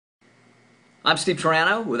I'm Steve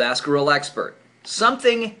Turano with Ask a Real Expert.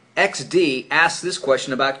 Something XD asked this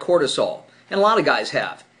question about cortisol, and a lot of guys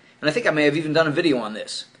have. And I think I may have even done a video on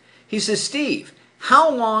this. He says, Steve, how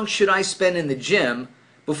long should I spend in the gym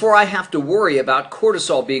before I have to worry about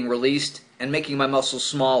cortisol being released and making my muscles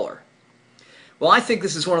smaller? Well, I think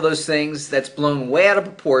this is one of those things that's blown way out of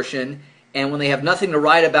proportion, and when they have nothing to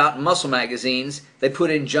write about in muscle magazines, they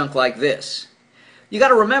put in junk like this. You got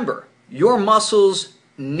to remember, your muscles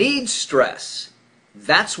need stress.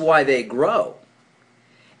 That's why they grow.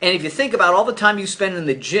 And if you think about all the time you spend in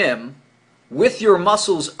the gym with your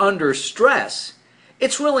muscles under stress,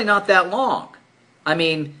 it's really not that long. I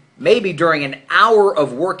mean, maybe during an hour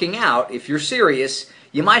of working out, if you're serious,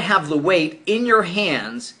 you might have the weight in your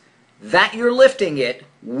hands that you're lifting it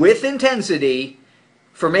with intensity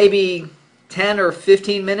for maybe 10 or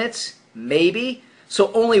 15 minutes, maybe.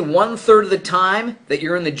 So only 1/3 of the time that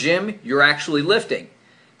you're in the gym, you're actually lifting.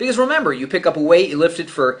 Because remember, you pick up a weight, you lift it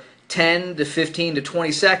for 10 to 15 to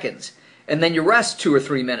 20 seconds, and then you rest 2 or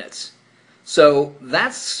 3 minutes. So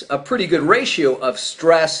that's a pretty good ratio of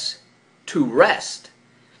stress to rest.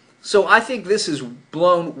 So I think this is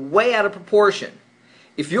blown way out of proportion.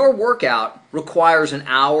 If your workout requires an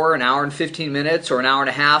hour and 15 minutes, or an hour and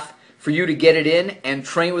a half for you to get it in and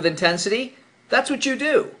train with intensity, that's what you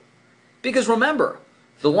do. Because remember,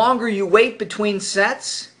 the longer you wait between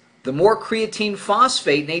sets, the more creatine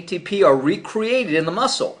phosphate and ATP are recreated in the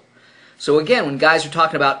muscle. So again, when guys are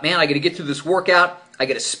talking about, man, I got to get through this workout, I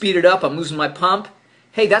got to speed it up, I'm losing my pump,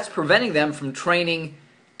 hey, that's preventing them from training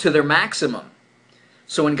to their maximum.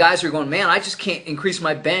 So when guys are going, man, I just can't increase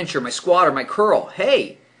my bench or my squat or my curl,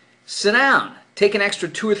 hey, sit down, take an extra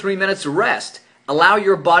 2 or 3 minutes of rest, allow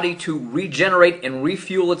your body to regenerate and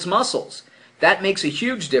refuel its muscles. That makes a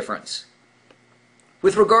huge difference.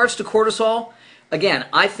 With regards to cortisol, again,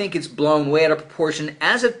 I think it's blown way out of proportion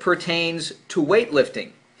as it pertains to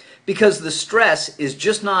weightlifting, because the stress is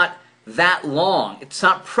just not that long. It's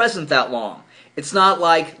not present that long. It's not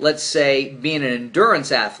like, let's say, being an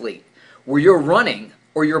endurance athlete where you're running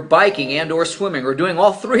or you're biking and or swimming or doing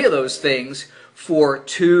all three of those things for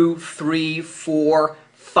 2, 3, 4,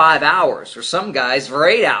 5 hours, or some guys for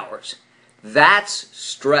 8 hours. That's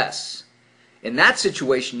stress. In that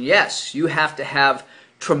situation, yes, you have to have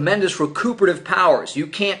tremendous recuperative powers. You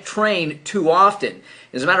can't train too often.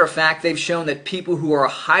 As a matter of fact, they've shown that people who are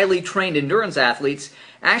highly trained endurance athletes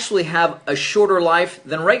actually have a shorter life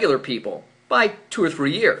than regular people by 2 or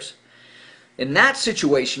 3 years. In that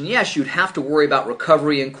situation, yes, you'd have to worry about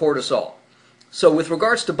recovery and cortisol. So with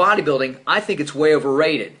regards to bodybuilding, I think it's way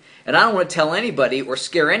overrated. And I don't want to tell anybody or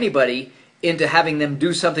scare anybody into having them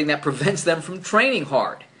do something that prevents them from training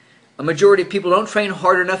hard. A majority of people don't train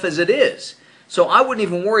hard enough as it is. So I wouldn't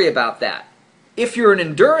even worry about that. If you're an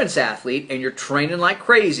endurance athlete and you're training like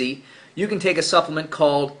crazy, you can take a supplement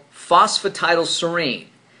called phosphatidylserine.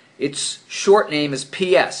 Its short name is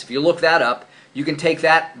PS. If you look that up, you can take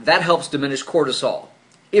that. That helps diminish cortisol.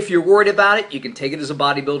 If you're worried about it, you can take it as a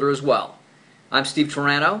bodybuilder as well. I'm Steve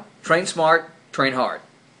Turano. Train smart, train hard.